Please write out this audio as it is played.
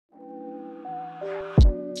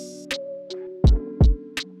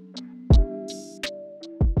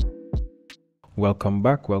Welcome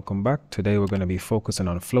back, welcome back. Today we're going to be focusing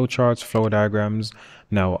on flowcharts, flow diagrams.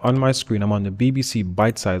 Now on my screen, I'm on the BBC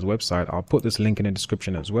Bite-Size website. I'll put this link in the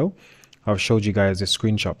description as well. I've showed you guys this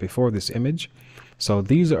screenshot before, this image. So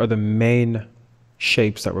these are the main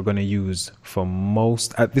shapes that we're going to use for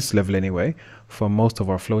most, at this level anyway, for most of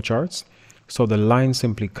our flowcharts. So the line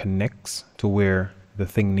simply connects to where the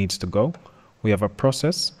thing needs to go. We have a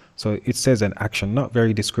process. So it says an action, not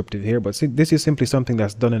very descriptive here, but see, this is simply something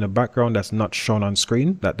that's done in the background that's not shown on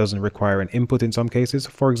screen, that doesn't require an input in some cases.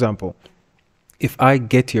 For example, if I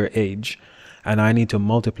get your age and I need to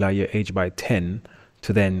multiply your age by 10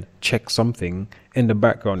 to then check something in the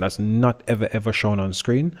background that's not ever shown on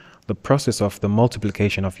screen, the process of the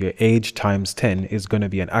multiplication of your age times 10 is going to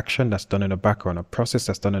be an action that's done in the background, a process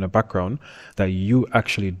that's done in the background that you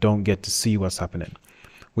actually don't get to see what's happening.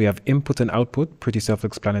 We have input and output, pretty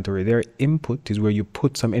self-explanatory there. Input is where you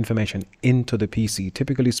put some information into the PC.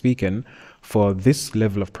 Typically speaking, for this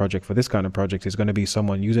level of project, for this kind of project, is going to be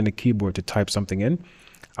someone using a keyboard to type something in.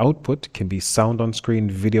 Output can be sound on screen,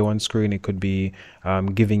 video on screen. It could be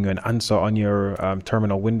giving you an answer on your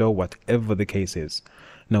terminal window, whatever the case is.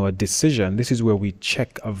 Now a decision, this is where we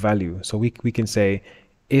check a value. So we can say,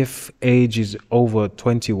 if age is over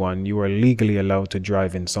 21, you are legally allowed to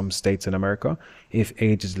drive in some states in America. If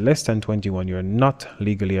age is less than 21, you're not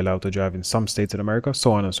legally allowed to drive in some states in America,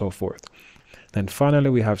 so on and so forth. Then finally,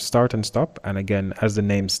 we have start and stop. And again, as the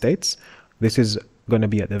name states, this is going to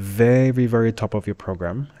be at the very top of your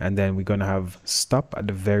program. And then we're going to have stop at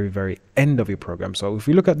the very end of your program. So if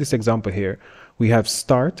we look at this example here, we have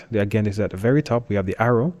start. Again, this is at the very top. We have the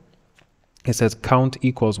arrow. It says count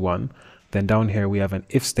equals 1. Then down here we have an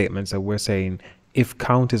if statement. So we're saying if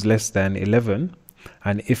count is less than 11,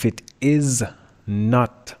 and if it is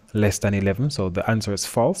not less than 11, so the answer is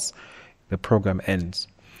false, the program ends.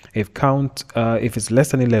 If count, if it's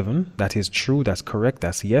less than 11, that is true, that's correct,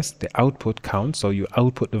 that's yes, the output counts. So you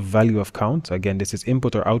output the value of count. Again, this is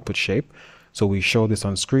input or output shape. So we show this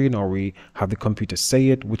on screen or we have the computer say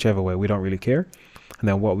it, whichever way, we don't really care. And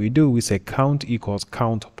then what we do, we say count equals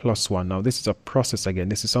count plus 1. Now this is a process again.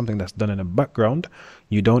 This is something that's done in the background.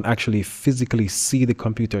 You don't actually physically see the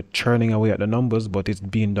computer churning away at the numbers, but it's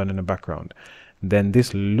being done in the background. Then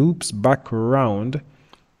this loops back around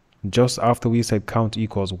just after we said count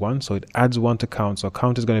equals 1. So it adds 1 to count. So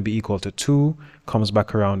count is going to be equal to 2, comes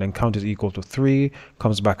back around, and count is equal to 3,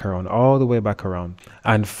 comes back around, all the way back around.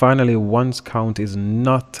 And finally, once count is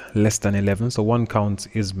not less than 11, so one count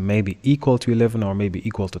is maybe equal to 11 or maybe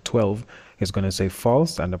equal to 12, it's going to say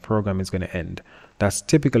false and the program is going to end. That's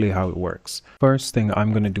typically how it works. First thing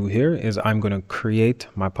I'm going to do here is I'm going to create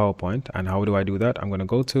my PowerPoint. And how do I do that? I'm going to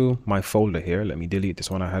go to my folder here. Let me delete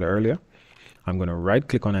this one I had earlier. I'm going to right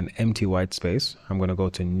click on an empty white space. I'm going to go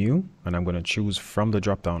to new and I'm going to choose from the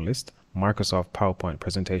drop down list Microsoft PowerPoint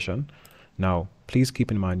presentation. Now please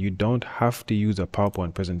keep in mind you don't have to use a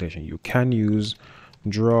PowerPoint presentation. You can use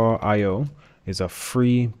Draw.io. It's a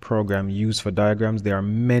free program used for diagrams. There are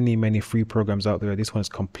many free programs out there. This one is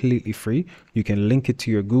completely free. You can link it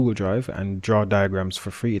to your Google Drive and draw diagrams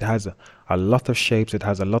for free. It has a lot of shapes. It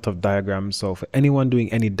has a lot of diagrams. So for anyone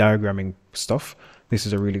doing any diagramming stuff, this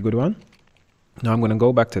is a really good one. Now I'm going to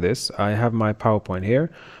go back to this. I have my PowerPoint here.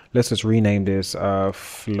 Let's just rename this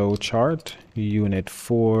Flowchart Unit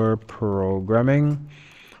 4 Programming.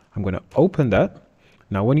 I'm going to open that.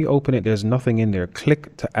 Now when you open it, there's nothing in there.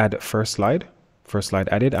 Click to add first slide. First slide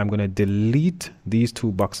added. I'm going to delete these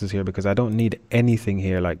two boxes here because I don't need anything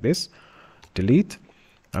here like this. Delete.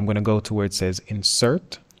 I'm going to go to where it says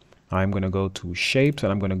Insert. I'm going to go to Shapes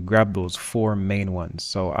and I'm going to grab those 4 main ones.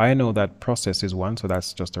 So I know that process is 1, so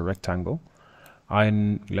that's just a rectangle.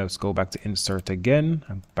 Let's go back to insert again.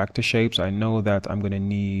 I'm back to shapes. I know that I'm going to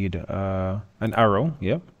need an arrow.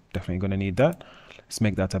 Yep, definitely going to need that. Let's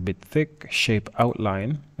make that a bit thick. Shape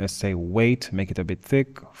outline. Let's say weight, make it a bit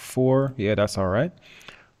thick. 4. Yeah, that's all right.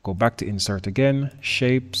 Go back to insert again.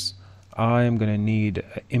 Shapes. I am going to need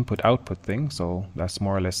an input output thing. So that's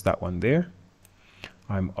more or less that one there.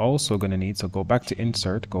 I'm also going to need, so go back to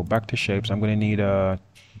insert, go back to shapes. I'm going to need a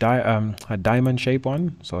diamond shape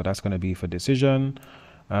one. So that's going to be for decision.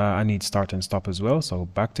 I need start and stop as well. So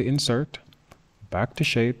back to insert, back to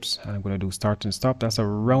shapes, and I'm going to do start and stop. That's a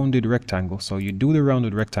rounded rectangle. So you do the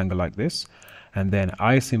rounded rectangle like this. And then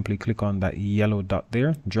I simply click on that yellow dot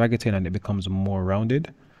there, drag it in, and it becomes more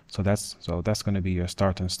rounded. So that's going to be your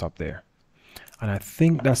start and stop there. And I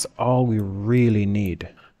think that's all we really need.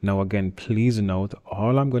 Now again, please note,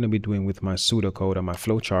 all I'm going to be doing with my pseudocode and my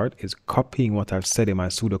flowchart is copying what I've said in my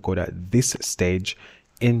pseudocode at this stage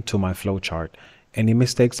into my flowchart. any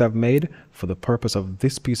mistakes I've made. For the purpose of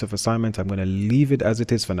this piece of assignment, I'm going to leave it as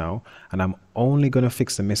it is for now, and I'm only going to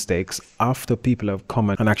fix the mistakes after people have come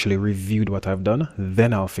and actually reviewed what I've done.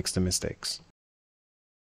 Then I'll fix the mistakes.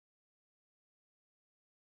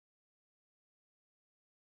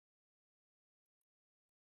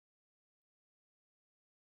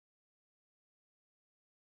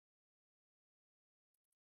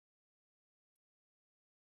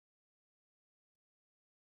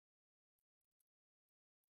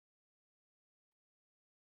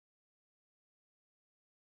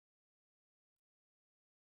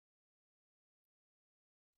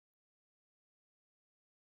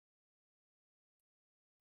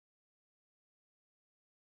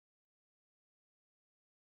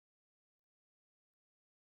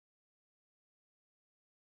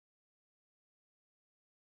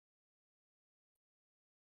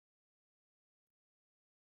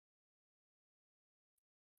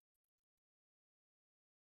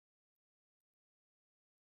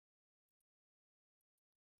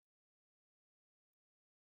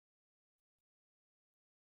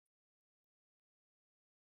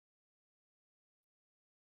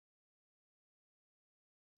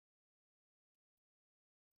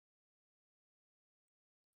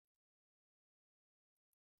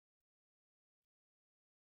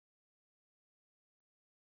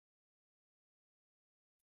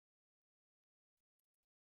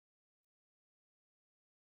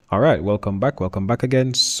 All right, welcome back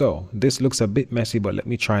again. So this looks a bit messy, but let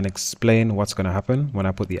me try and explain what's going to happen when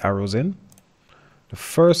I put the arrows in. The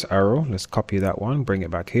first arrow, let's copy that one, bring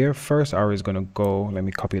it back here. First arrow is going to go, let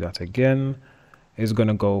me copy that again, is going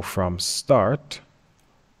to go from start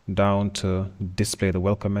down to display the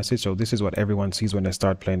welcome message. So this is what everyone sees when they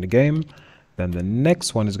start playing the game. Then the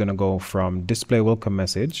next one is going to go from display welcome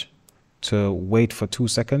message to wait for 2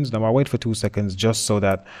 seconds. Now I wait for 2 seconds just so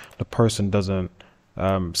that the person doesn't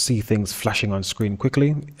see things flashing on screen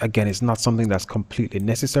quickly. Again, it's not something that's completely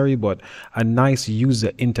necessary, but a nice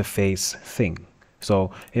user interface thing.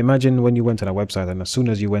 So imagine when you went on a website and as soon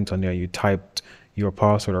as you went on there, you typed your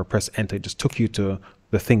password or press enter, it just took you to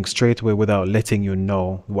the thing straight away without letting you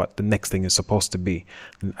know what the next thing is supposed to be.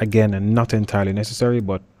 Again, not entirely necessary,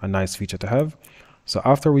 but a nice feature to have. So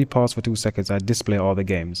after we pause for 2 seconds, I display all the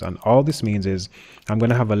games. And all this means is I'm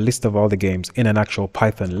going to have a list of all the games in an actual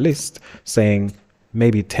Python list saying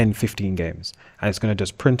maybe 10, 15 games. And it's going to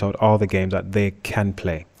just print out all the games that they can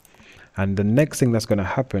play. And the next thing that's going to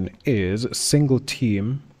happen is single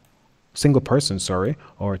person,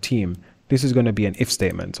 or team. This is going to be an if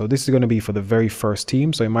statement. So this is going to be for the very first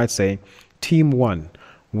team. So it might say, team 1,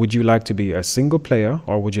 would you like to be a single player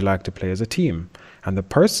or would you like to play as a team? And the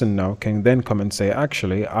person now can then come and say,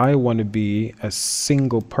 actually, I want to be a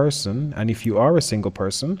single person. And if you are a single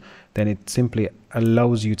person, then it simply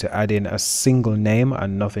allows you to add in a single name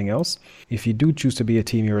and nothing else. If you do choose to be a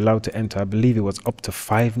team, you're allowed to enter, I believe it was up to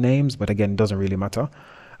 5 names, but again, it doesn't really matter.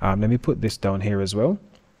 Let me put this down here as well.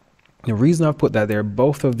 The reason I've put that there,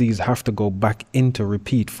 both of these have to go back into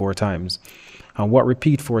repeat 4 times. And what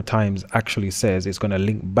repeat 4 times actually says is going to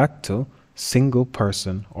link back to single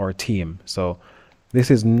person or team. So this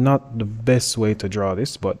is not the best way to draw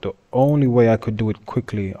this, but the only way I could do it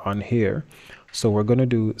quickly on here. So we're going to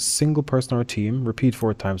do single person or team, repeat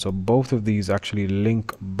 4 times. So both of these actually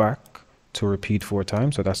link back to repeat 4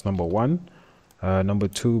 times. So that's number 1. Number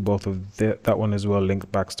 2, both of that one as well link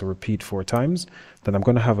back to repeat 4 times. Then I'm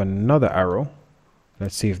going to have another arrow.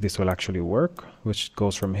 Let's see if this will actually work, which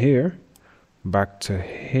goes from here back to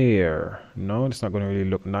here. No, it's not going to really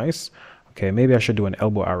look nice. Okay, maybe I should do an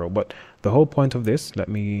elbow arrow, but the whole point of this, let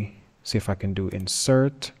me see if I can do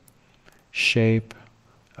insert, shape,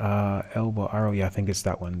 elbow arrow. Yeah, I think it's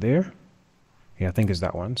that one there. Yeah, I think it's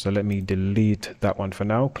that one. So let me delete that one for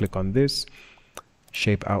now. Click on this,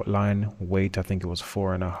 shape outline, weight, I think it was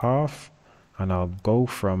 4.5. And I'll go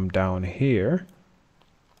from down here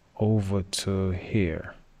over to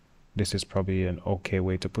here. This is probably an okay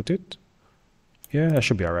way to put it. Yeah, that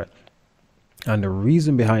should be all right. And the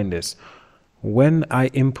reason behind this, when I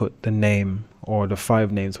input the name or the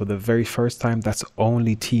 5 names for the very first time, that's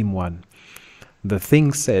only team 1. The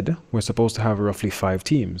thing said we're supposed to have roughly 5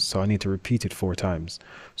 teams, so I need to repeat it 4 times.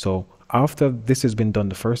 So after this has been done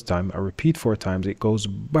the first time, I repeat 4 times, it goes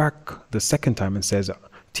back the second time and says,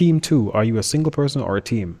 team 2, are you a single person or a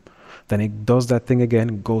team? Then it does that thing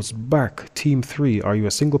again, goes back, team 3, are you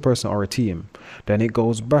a single person or a team? Then it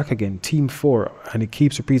goes back again, team 4, and it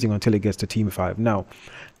keeps repeating until it gets to team 5. Now,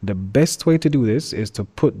 the best way to do this is to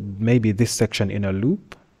put maybe this section in a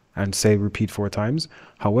loop and say repeat 4 times.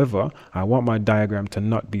 However, I want my diagram to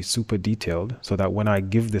not be super detailed so that when I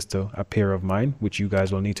give this to a peer of mine, which you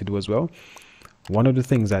guys will need to do as well, one of the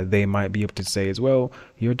things that they might be able to say is, well,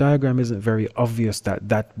 your diagram isn't very obvious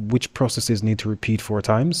that which processes need to repeat 4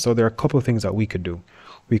 times. So there are a couple of things that we could do.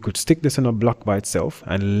 We could stick this in a block by itself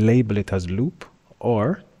and label it as loop,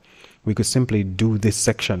 or we could simply do this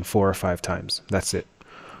section 4 or 5 times. That's it.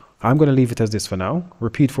 I'm going to leave it as this for now.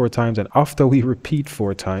 Repeat 4 times, and after we repeat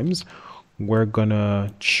 4 times, we're going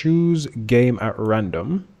to choose game at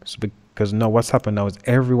random. So because now what's happened now is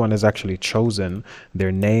everyone has actually chosen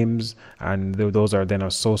their names, and those are then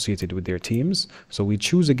associated with their teams. So we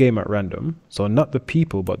choose a game at random. So not the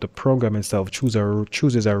people, but the program itself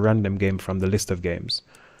chooses a random game from the list of games.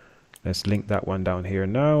 Let's link that one down here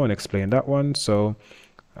now and explain that one. So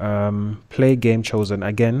play game chosen.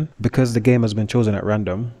 Again, because the game has been chosen at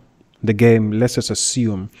random, the game, let's just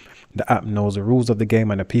assume the app knows the rules of the game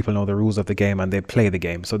and the people know the rules of the game and they play the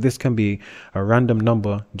game. So this can be a random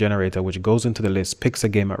number generator which goes into the list, picks a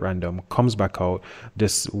game at random, comes back out,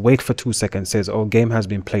 just wait for 2 seconds, says, oh, game has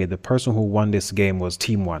been played. The person who won this game was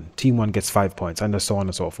team 1. Team 1 gets 5 points, and so on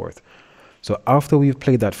and so forth. So after we've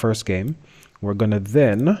played that first game, we're going to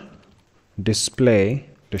then display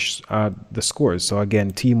the scores. So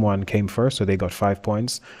again, team 1 came first, so they got 5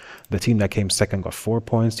 points. The team that came second got 4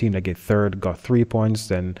 points. Team that came third got 3 points.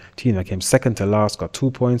 Then team that came second to last got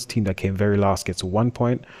 2 points. Team that came very last gets 1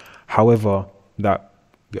 point. However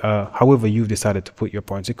you've decided to put your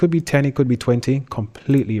points. It could be 10, it could be 20,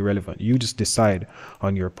 completely irrelevant. You just decide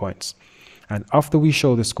on your points. And after we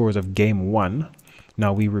show the scores of game 1,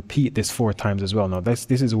 now we repeat this 4 times as well. Now this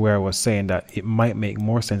is where I was saying that it might make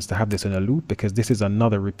more sense to have this in a loop, because this is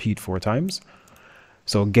another repeat 4 times.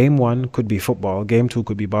 So game 1 could be football, game 2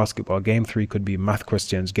 could be basketball, game 3 could be math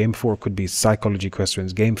questions, game 4 could be psychology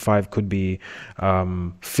questions, game 5 could be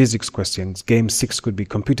physics questions, game 6 could be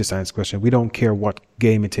computer science questions. We don't care what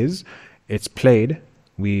game it is. It's played,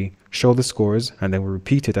 we show the scores, and then we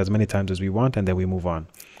repeat it as many times as we want, and then we move on.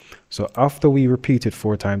 So after we repeat it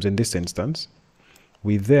 4 times in this instance,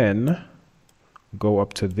 we then go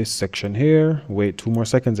up to this section here, wait 2 more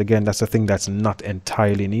seconds. Again, that's a thing that's not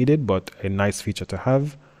entirely needed, but a nice feature to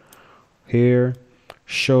have. Here,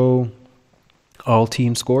 show all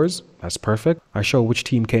team scores. That's perfect. I show which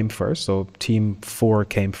team came first. So team 4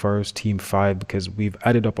 came first, team 5, because we've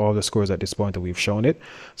added up all the scores at this point and we've shown it.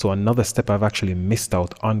 So another step I've actually missed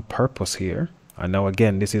out on purpose here. And now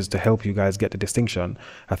again, this is to help you guys get the distinction.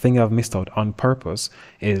 A thing I've missed out on purpose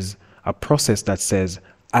is a process that says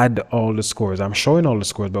add all the scores. I'm showing all the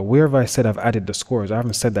scores, but where have I said I've added the scores? I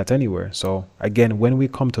haven't said that anywhere. So again, when we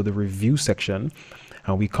come to the review section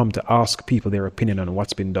and we come to ask people their opinion on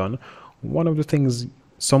what's been done, one of the things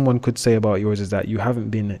someone could say about yours is that you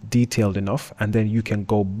haven't been detailed enough, and then you can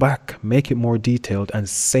go back, make it more detailed, and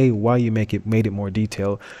say why you made it more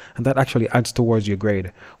detailed, and that actually adds towards your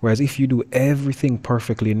grade. Whereas if you do everything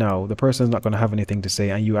perfectly now, the person's not going to have anything to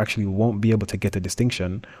say, and you actually won't be able to get a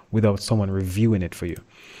distinction without someone reviewing it for you.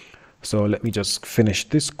 So let me just finish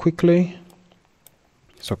this quickly.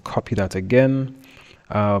 So copy that again,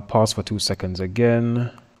 pause for 2 seconds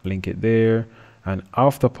again, link it there. And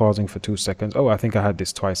after pausing for 2 seconds, oh, I think I had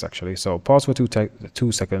this twice actually. So pause for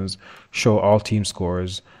 2 seconds, show all team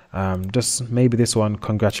scores. Just maybe this one,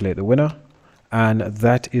 congratulate the winner. And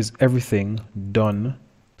that is everything done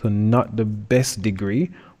to not the best degree,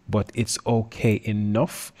 but it's okay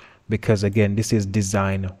enough, because again, this is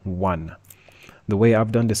design 1. The way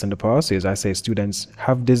I've done this in the past is I say students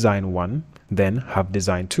have design 1, then have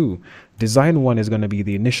design 2. Design 1 is going to be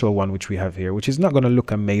the initial one which we have here, which is not going to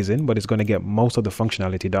look amazing, but it's going to get most of the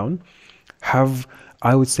functionality down. Have,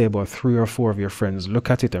 I would say, about 3 or 4 of your friends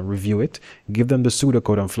look at it and review it. Give them the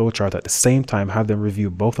pseudocode and flowchart at the same time. Have them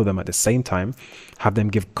review both of them at the same time. Have them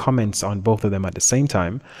give comments on both of them at the same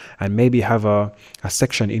time. And maybe have a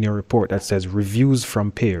section in your report that says reviews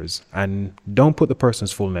from peers. And don't put the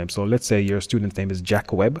person's full name. So let's say your student's name is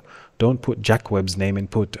Jack Webb. Don't put Jack Webb's name and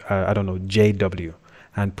put, I don't know, JW.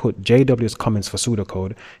 And put JW's comments for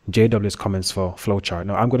pseudocode, JW's comments for flowchart.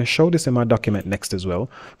 Now I'm going to show this in my document next as well,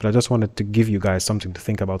 but I just wanted to give you guys something to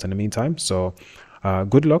think about in the meantime. So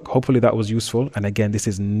good luck. Hopefully that was useful. And again, this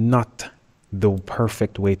is not the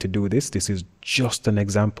perfect way to do this. This is just an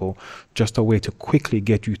example, just a way to quickly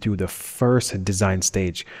get you through the first design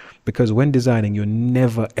stage. Because when designing, you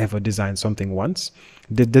never ever design something once.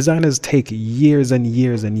 The designers take years and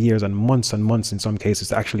years and years and months in some cases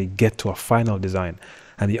to actually get to a final design.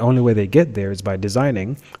 And the only way they get there is by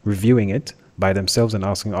designing, reviewing it by themselves and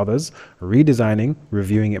asking others, redesigning,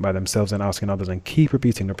 reviewing it by themselves and asking others, and keep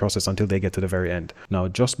repeating the process until they get to the very end. Now,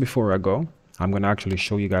 just before I go, I'm going to actually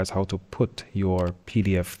show you guys how to put your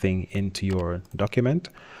PDF thing into your document.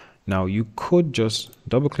 Now you could just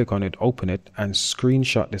double click on it, open it, and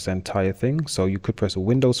screenshot this entire thing. So you could press a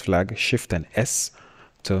Windows flag, Shift and S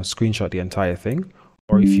to screenshot the entire thing.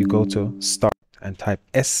 Or if you go to Start and type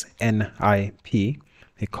SNIP,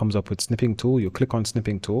 it comes up with Snipping Tool. You click on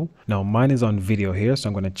Snipping Tool. Now mine is on video here, so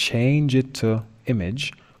I'm going to change it to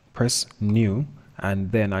image, press New, and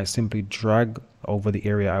then I simply drag over the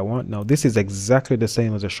area I want. Now this is exactly the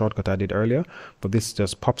same as a shortcut I did earlier, but this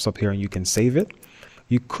just pops up here and you can save it.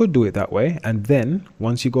 You could do it that way, and then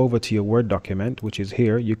once you go over to your Word document, which is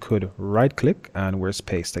here, you could right click, and where's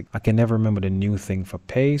paste? I can never remember the new thing for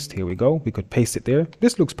paste. Here we go. We could paste it there.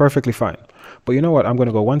 This looks perfectly fine. But you know what? I'm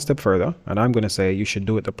going to go one step further, and I'm going to say you should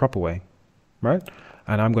do it the proper way, right?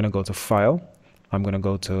 And I'm going to go to File. I'm going to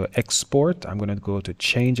go to Export. I'm going to go to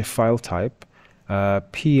Change File Type,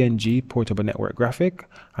 PNG, Portable Network Graphic.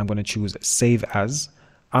 I'm going to choose Save As.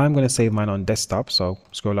 I'm going to save mine on desktop, so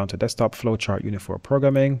scroll down to desktop, Flowchart Unit 4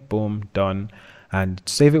 Programming, boom, done, and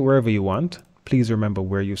save it wherever you want. Please remember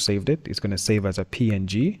where you saved it. It's going to save as a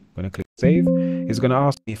PNG. I'm going to click save. It's going to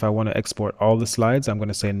ask me if I want to export all the slides. I'm going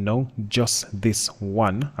to say no, just this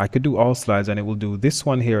one. I could do all slides and it will do this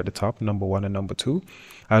one here at the top, number 1 and number 2.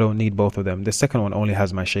 I don't need both of them. The second one only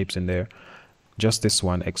has my shapes in there. Just this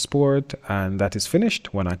one, export, and that is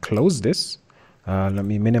finished. When I close this, let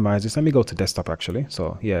me minimize this. Let me go to desktop actually.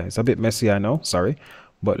 So yeah, it's a bit messy, I know, sorry.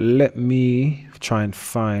 But let me try and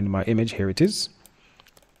find my image. Here it is.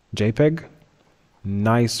 JPEG.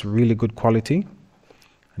 Nice, really good quality.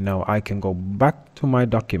 Now I can go back to my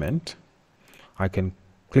document. I can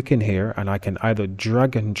click in here and I can either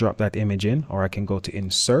drag and drop that image in, or I can go to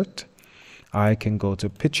insert. I can go to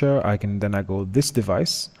picture. I go this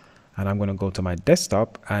device. And I'm going to go to my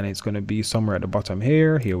desktop, and it's going to be somewhere at the bottom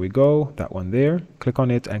here. Here we go, that one there. Click on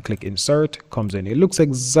it and click insert, comes in. It looks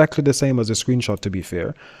exactly the same as a screenshot, to be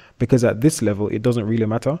fair, because at this level it doesn't really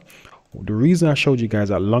matter. The reason I showed you guys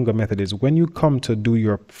that longer method is when you come to do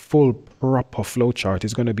your full proper flowchart,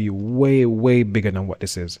 it's going to be way bigger than what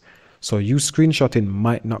this is. So you screenshotting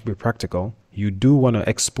might not be practical. You do want to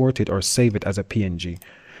export it or save it as a PNG.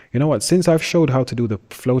 You know what, since I've showed how to do the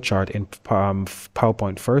flowchart in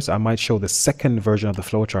PowerPoint first, I might show the second version of the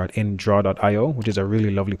flowchart in draw.io, which is a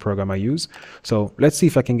really lovely program I use. So let's see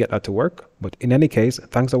if I can get that to work. But in any case,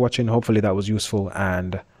 thanks for watching. Hopefully that was useful,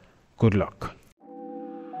 and good luck.